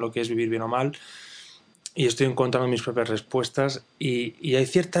experimentar yo con lo que es vivir bien o mal y estoy encontrando mis propias respuestas y hay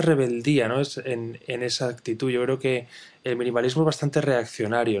cierta rebeldía, ¿no? en esa actitud. Yo creo que el minimalismo es bastante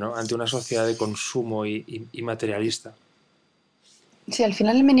reaccionario, ¿no? Ante una sociedad de consumo y materialista. Sí, al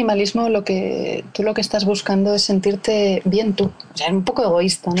final el minimalismo lo que estás buscando es sentirte bien tú. O sea, es un poco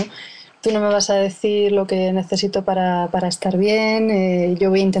egoísta, ¿no? Tú no me vas a decir lo que necesito para estar bien, yo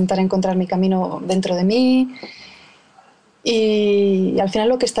voy a intentar encontrar mi camino dentro de mí y al final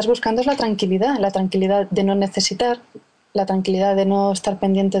lo que estás buscando es la tranquilidad de no necesitar, la tranquilidad de no estar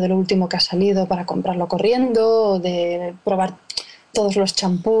pendiente de lo último que ha salido para comprarlo corriendo, o de probar todos los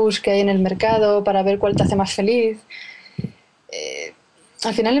champús que hay en el mercado para ver cuál te hace más feliz.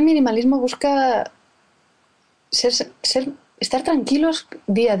 Al final el minimalismo busca ser, estar tranquilos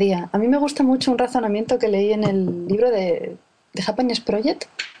día a día. A mí me gusta mucho un razonamiento que leí en el libro de Happiness Project,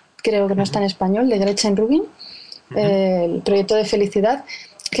 creo que no está Ujú, en español, de Gretchen Rubin, ujú. el proyecto de felicidad,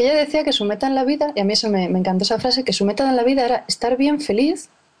 que ella decía que su meta en la vida, y a mí eso me encantó esa frase, que su meta en la vida era estar bien feliz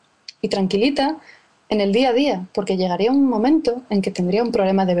y tranquilita en el día a día, porque llegaría un momento en que tendría un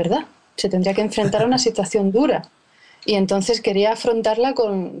problema de verdad, se tendría que enfrentar a una situación dura y entonces quería afrontarla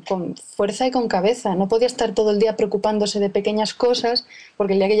con fuerza y con cabeza. No podía estar todo el día preocupándose de pequeñas cosas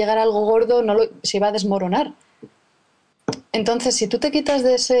porque el día que llegara algo gordo se iba a desmoronar. Entonces, si tú te quitas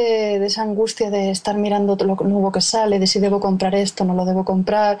de esa angustia de estar mirando todo lo nuevo que sale, de si debo comprar esto, no lo debo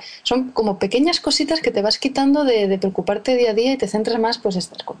comprar, son como pequeñas cositas que te vas quitando de preocuparte día a día y te centras más pues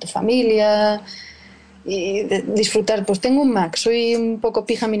estar con tu familia y disfrutar. Pues tengo un Mac, soy un poco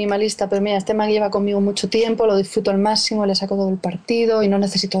pija minimalista, pero mira, este Mac lleva conmigo mucho tiempo, lo disfruto al máximo, le saco todo el partido y no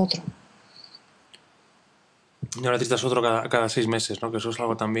necesito otro. No necesitas otro cada 6 meses, ¿no? Que eso es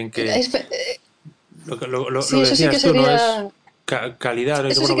algo también que... Es, Lo sí, que eso sí que decías tú, ¿no? Es sería, calidad, ¿no?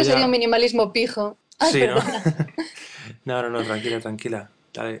 Dice, eso sí bueno, que voy sería un a... minimalismo pijo. Ay, Sí, ¿no? perdona. No, no, no, tranquila, tranquila.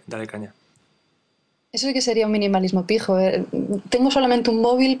 Dale, dale caña. Eso sí que sería un minimalismo pijo. Tengo solamente un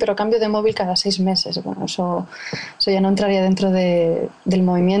móvil, pero cambio de móvil cada 6 meses. Bueno, eso ya no entraría dentro del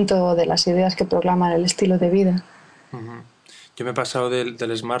movimiento o de las ideas que proclaman el estilo de vida. Ujú. Yo me he pasado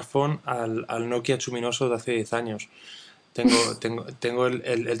del smartphone al Nokia chuminoso de hace 10 años. Tengo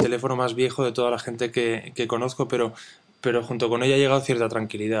el teléfono más viejo de toda la gente que conozco, pero junto con ella ha llegado cierta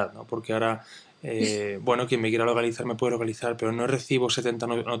tranquilidad, ¿no? Porque ahora, bueno, quien me quiera localizar me puede localizar, pero no recibo 70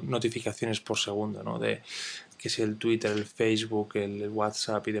 notificaciones por segundo, ¿no? De que si el Twitter, el Facebook, el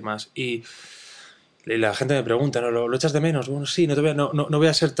WhatsApp y demás. Y la gente me pregunta, ¿no? ¿Lo echas de menos? Bueno, sí, no voy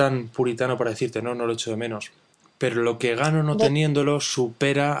a ser tan puritano para decirte, no lo echo de menos. Pero lo que gano no Bueno, teniéndolo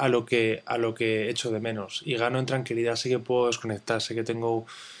supera a lo que echo de menos. Y gano en tranquilidad, sé que puedo desconectar, sé que,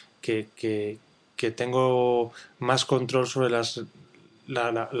 que, que tengo más control sobre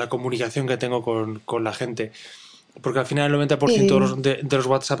la comunicación que tengo con la gente. Porque al final el 90% y, de los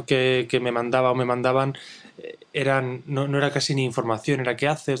WhatsApp que me mandaba o me mandaban no era casi ni información, era qué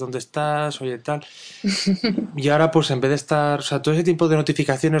haces, dónde estás, oye, tal. Y ahora, pues en vez de estar, o sea, todo ese tipo de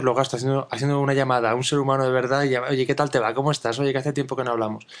notificaciones lo gasto haciendo una llamada a un ser humano de verdad y oye, ¿qué tal te va? ¿Cómo estás? Oye, que hace tiempo que no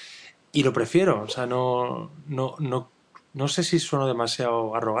hablamos. Y lo prefiero, o sea, no sé si sueno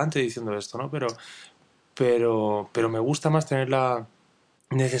demasiado arrogante diciendo esto, ¿no? Pero me gusta más tener la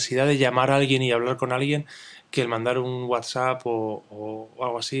necesidad de llamar a alguien y hablar con alguien que el mandar un WhatsApp o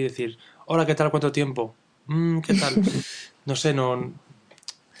algo así y decir, hola, ¿qué tal? ¿Cuánto tiempo? ¿Qué tal? No sé, no,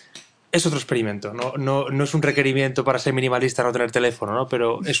 es otro experimento, no es un requerimiento para ser minimalista no tener teléfono, ¿no?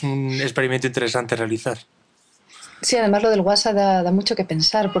 Pero es un experimento interesante realizar. sí, además lo del WhatsApp da mucho que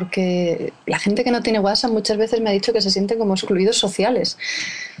pensar, porque la gente que no tiene WhatsApp muchas veces me ha dicho que se sienten como excluidos sociales.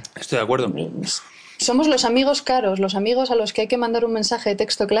 Estoy de acuerdo. Somos los amigos caros, los amigos a los que hay que mandar un mensaje de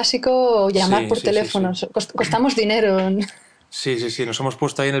texto clásico o llamar Sí, por sí, sí, teléfono. sí. Costamos dinero. Sí, sí, sí, nos hemos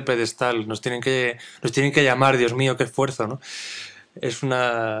puesto ahí en el pedestal, nos tienen que llamar, Dios mío, qué esfuerzo, ¿no?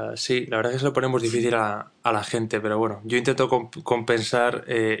 Sí, la verdad es que se lo ponemos difícil a la gente, pero bueno, yo intento compensar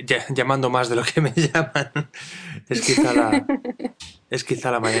llamando más de lo que me llaman. Es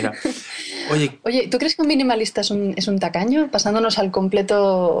quizá la manera. Oye, Oye, ¿tú crees que un minimalista es un tacaño? Pasándonos al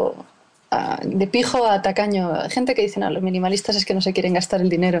completo de pijo a tacaño. Hay gente que dice, no, los minimalistas es que no se quieren gastar el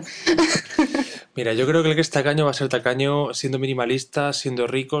dinero. mira, yo creo que el que es tacaño va a ser tacaño siendo minimalista, siendo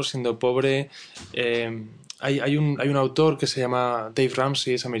rico, siendo pobre. Hay un autor que se llama Dave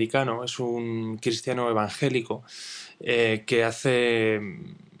Ramsey, es americano, es un cristiano evangélico que hace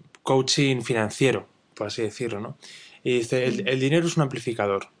coaching financiero, por así decirlo, ¿no? Y dice, el dinero es un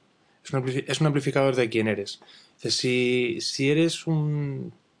amplificador. Es un amplificador de quién eres. Dice, si eres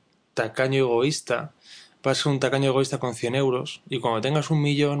un tacaño egoísta, vas a ser un tacaño egoísta con 100 euros y cuando tengas 1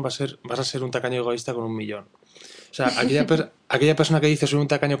 millón vas a ser un tacaño egoísta con 1 millón. O sea, aquella persona que dice soy un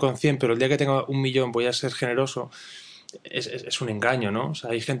tacaño con 100 pero el día que tenga 1 millón voy a ser generoso, es un engaño, ¿no? O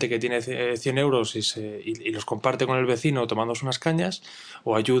sea, hay gente que tiene 100 euros y los comparte con el vecino tomándose unas cañas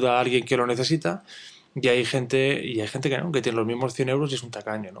o ayuda a alguien que lo necesita y hay gente que no, que tiene los mismos 100 euros y es un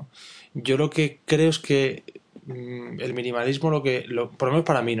tacaño, ¿no? Yo lo que creo es que el minimalismo, por lo menos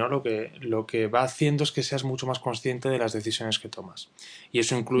para mí, ¿no? Lo que va haciendo es que seas mucho más consciente de las decisiones que tomas. Y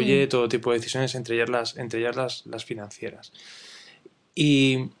eso incluye Mm, todo tipo de decisiones, entre ellas las financieras.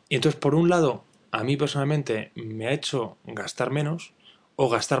 Y entonces, por un lado, a mí personalmente me ha hecho gastar menos o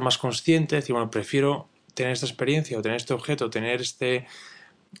gastar más consciente, decir, bueno, prefiero tener esta experiencia o tener este objeto, tener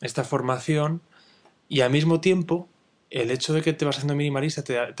esta formación y al mismo tiempo el hecho de que te vas haciendo minimalista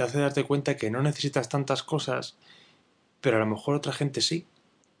te hace darte cuenta que no necesitas tantas cosas, pero a lo mejor otra gente sí.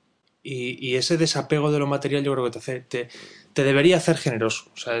 Y ese desapego de lo material yo creo que te debería hacer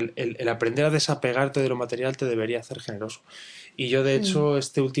generoso. O sea, el aprender a desapegarte de lo material te debería hacer generoso. Y yo, de mm. hecho,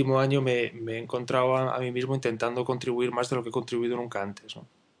 este último año me he encontrado a mí mismo intentando contribuir más de lo que he contribuido nunca antes, ¿no?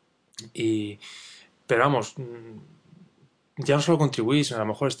 Y, pero vamos, ya no solo contribuís, sino a lo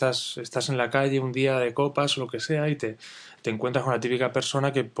mejor estás en la calle un día de copas o lo que sea y te encuentras con la típica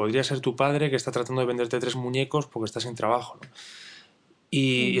persona que podría ser tu padre que está tratando de venderte 3 muñecos porque está sin trabajo, ¿no?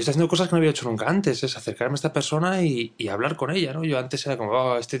 Y Mm. está haciendo cosas que no había hecho nunca antes, es acercarme a esta persona y hablar con ella, ¿no? Yo antes era como,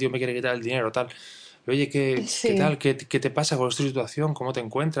 oh, este tío me quiere quitar el dinero, tal. Oye, ¿qué Sí. tal? ¿Qué te pasa con esta situación? ¿Cómo te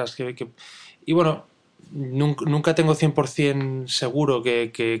encuentras? Y bueno, nunca tengo 100% seguro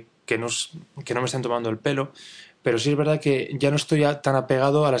que no me estén tomando el pelo, pero sí es verdad que ya no estoy tan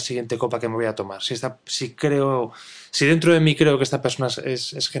apegado a la siguiente copa que me voy a tomar. Si dentro de mí creo que esta persona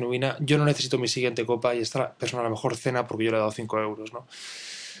es genuina, yo no necesito mi siguiente copa y esta persona a lo mejor cena porque yo le he dado 5 euros, ¿no?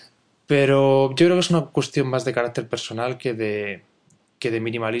 Pero yo creo que es una cuestión más de carácter personal que de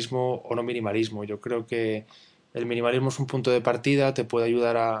minimalismo o no minimalismo. Yo creo que el minimalismo es un punto de partida, te puede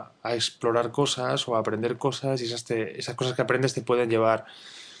ayudar a explorar cosas o a aprender cosas y esas cosas que aprendes te pueden llevar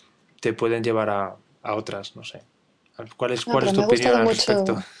a otras, no sé. ¿Cuál es, No, cuál pero es tu me ha opinión gustado al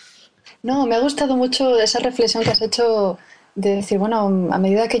respecto? mucho. No, me ha gustado mucho esa reflexión que has hecho de decir, bueno, a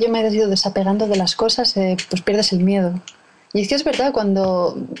medida que yo me he ido desapegando de las cosas, pues pierdes el miedo. Y es que es verdad,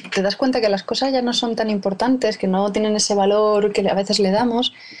 cuando te das cuenta que las cosas ya no son tan importantes, que no tienen ese valor que a veces le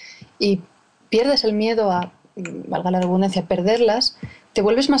damos, y pierdes el miedo a, valga la redundancia, perderlas, te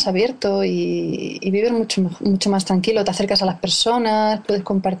vuelves más abierto y vives mucho más tranquilo, te acercas a las personas, puedes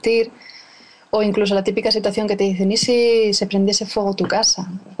compartir. O incluso la típica situación que te dicen, ¿y si se prendiese fuego tu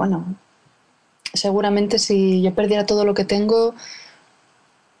casa? Bueno, seguramente si yo perdiera todo lo que tengo,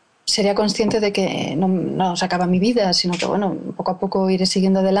 sería consciente de que no se acaba mi vida, sino que, bueno, poco a poco iré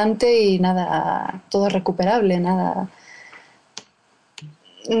siguiendo adelante y nada, todo es recuperable, nada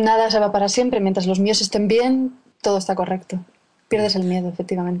se va para siempre. Mientras los míos estén bien, todo está correcto. Pierdes el miedo,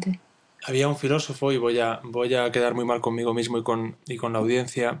 efectivamente. Había un filósofo, y voy a quedar muy mal conmigo mismo y con la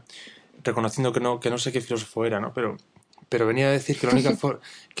audiencia, reconociendo que no sé qué filósofo era, ¿no? Pero venía a decir que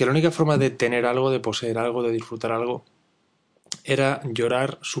la única forma de tener algo, de poseer algo, de disfrutar algo, era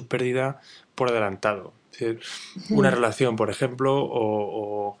llorar su pérdida por adelantado. Es decir, una relación, por ejemplo,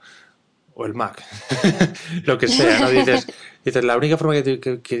 o el Mac, lo que sea, ¿no? Dices, la única forma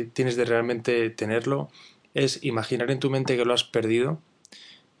que tienes de realmente tenerlo es imaginar en tu mente que lo has perdido,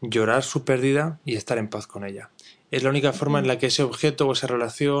 llorar su pérdida y estar en paz con ella. Es la única forma en la que ese objeto o esa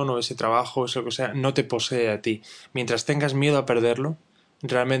relación o ese trabajo o eso que sea no te posee a ti. Mientras tengas miedo a perderlo,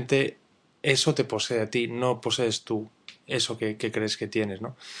 realmente eso te posee a ti, no posees tú eso que crees que tienes,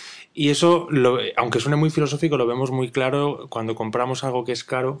 ¿no? Y eso, aunque suene muy filosófico, lo vemos muy claro cuando compramos algo que es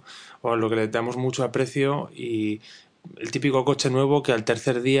caro o a lo que le damos mucho aprecio y el típico coche nuevo que al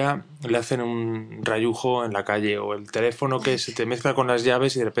tercer día le hacen un rayujo en la calle o el teléfono que se te mezcla con las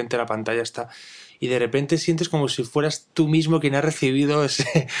llaves y de repente la pantalla está y de repente sientes como si fueras tú mismo quien ha recibido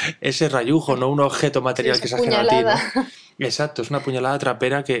ese rayujo, no un objeto Sí, material esa que se ha generado a ti, puñalada. ¿no? Exacto, es una puñalada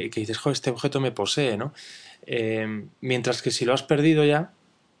trapera que dices, jo, este objeto me posee, ¿no? Mientras que si lo has perdido ya,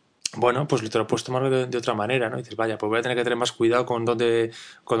 bueno, pues te lo puedes tomar de otra manera, ¿no? Y dices, vaya, pues voy a tener que tener más cuidado con dónde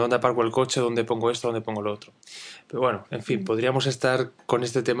aparco el coche, dónde pongo esto, dónde pongo lo otro. Pero bueno, en fin, podríamos estar con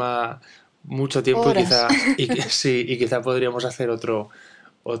este tema mucho tiempo y Horas. sí, y quizá podríamos hacer otro,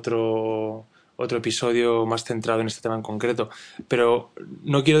 otro episodio más centrado en este tema en concreto. Pero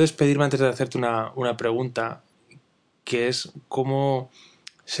no quiero despedirme antes de hacerte una pregunta, que es cómo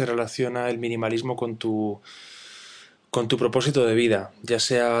se relaciona el minimalismo con tu propósito de vida, ya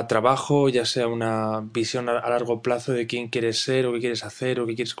sea trabajo, ya sea una visión a largo plazo de quién quieres ser o qué quieres hacer o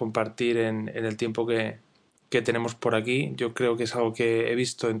qué quieres compartir en el tiempo que tenemos por aquí. Yo creo que es algo que he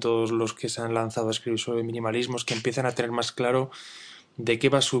visto en todos los que se han lanzado a escribir sobre minimalismo, es que empiezan a tener más claro de qué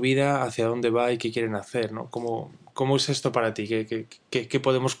va su vida, hacia dónde va y qué quieren hacer, ¿no? ¿Cómo es esto para ti? ¿Qué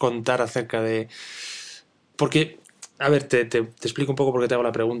podemos contar acerca de...? Porque A ver, te explico un poco por qué te hago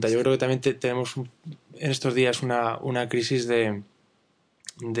la pregunta. Yo creo que también tenemos en estos días una crisis de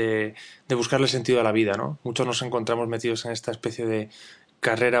buscarle sentido a la vida, ¿no? Muchos nos encontramos metidos en esta especie de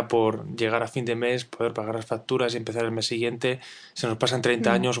carrera por llegar a fin de mes, poder pagar las facturas y empezar el mes siguiente. Se nos pasan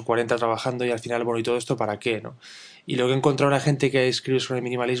 30 Mm. años o 40 trabajando y al final, bueno, ¿y todo esto para qué, no? Y lo que he encontrado en la gente que escribe sobre el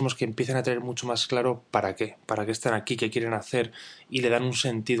minimalismo es que empiezan a tener mucho más claro para qué están aquí, qué quieren hacer y le dan un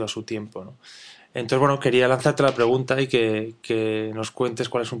sentido a su tiempo, ¿no? Entonces, bueno, quería lanzarte la pregunta y que nos cuentes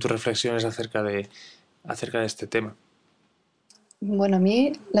cuáles son tus reflexiones acerca de este tema. Bueno, a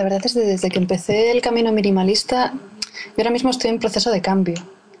mí la verdad es que desde que empecé el camino minimalista, yo ahora mismo estoy en proceso de cambio.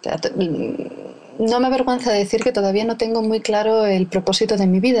 O sea, no me avergüenza decir que todavía no tengo muy claro el propósito de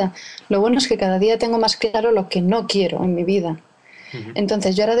mi vida. Lo bueno es que cada día tengo más claro lo que no quiero en mi vida. Ujú.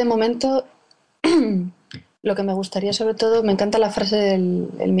 Entonces, yo ahora de momento lo que me gustaría sobre todo, me encanta la frase del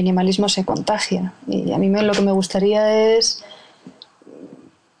el minimalismo se contagia. Y a mí lo que me gustaría es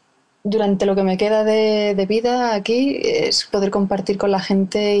durante lo que me queda de vida aquí es poder compartir con la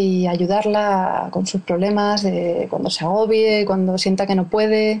gente y ayudarla con sus problemas, de cuando se agobie, cuando sienta que no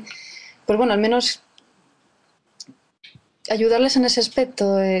puede. Pues bueno, al menos ayudarles en ese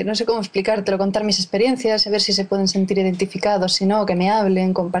aspecto, no sé cómo explicártelo, contar mis experiencias, a ver si se pueden sentir identificados, si no, que me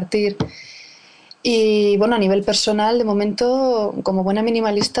hablen, compartir. Y bueno, a nivel personal, de momento, como buena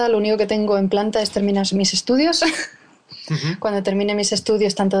minimalista, lo único que tengo en planta es terminar mis estudios. Ujú. Cuando termine mis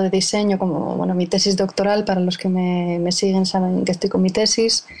estudios, tanto de diseño como bueno, mi tesis doctoral, para los que me siguen saben que estoy con mi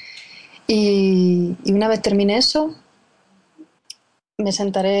tesis. Y una vez termine eso, me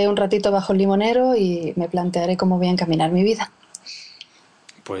sentaré un ratito bajo el limonero y me plantearé cómo voy a encaminar mi vida.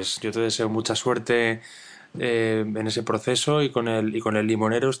 Pues yo te deseo mucha suerte en ese proceso y con el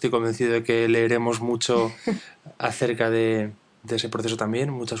limonero. Estoy convencido de que leeremos mucho acerca de ese proceso también.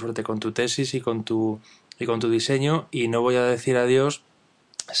 Mucha suerte con tu tesis y con tu diseño. Y no voy a decir adiós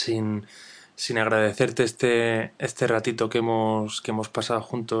sin, sin agradecerte este ratito que hemos pasado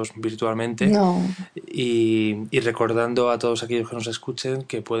juntos virtualmente No, y recordando a todos aquellos que nos escuchen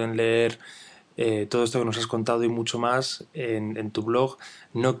que pueden leer todo esto que nos has contado y mucho más en tu blog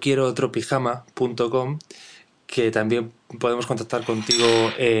no quiero otro pijama.com, que también podemos contactar contigo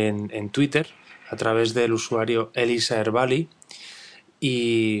en Twitter a través del usuario Elisa Erbali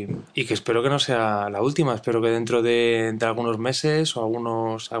y que espero que no sea la última, espero que dentro de algunos meses o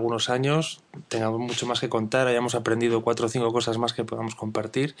algunos años tengamos mucho más que contar, hayamos aprendido 4 o 5 cosas más que podamos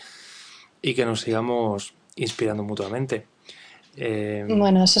compartir y que nos sigamos inspirando mutuamente. Eh,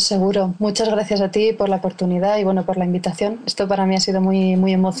 bueno, eso seguro. Muchas gracias a ti por la oportunidad y bueno, por la invitación. Esto para mí ha sido muy,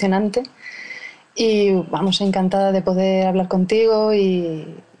 muy emocionante y vamos, encantada de poder hablar contigo y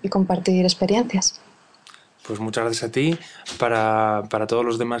compartir experiencias. Pues muchas gracias a ti. Para todos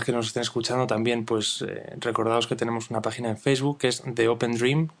los demás que nos estén escuchando también, pues recordaos que tenemos una página en Facebook que es The Open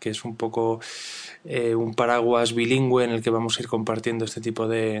Dream, que es un poco un paraguas bilingüe en el que vamos a ir compartiendo este tipo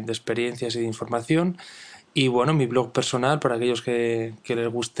de experiencias y de información. Y bueno, mi blog personal, para aquellos que les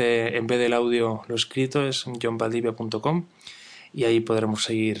guste en vez del audio lo escrito, es johnvaldivia.com y ahí podremos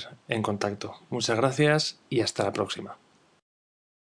seguir en contacto. Muchas gracias y hasta la próxima.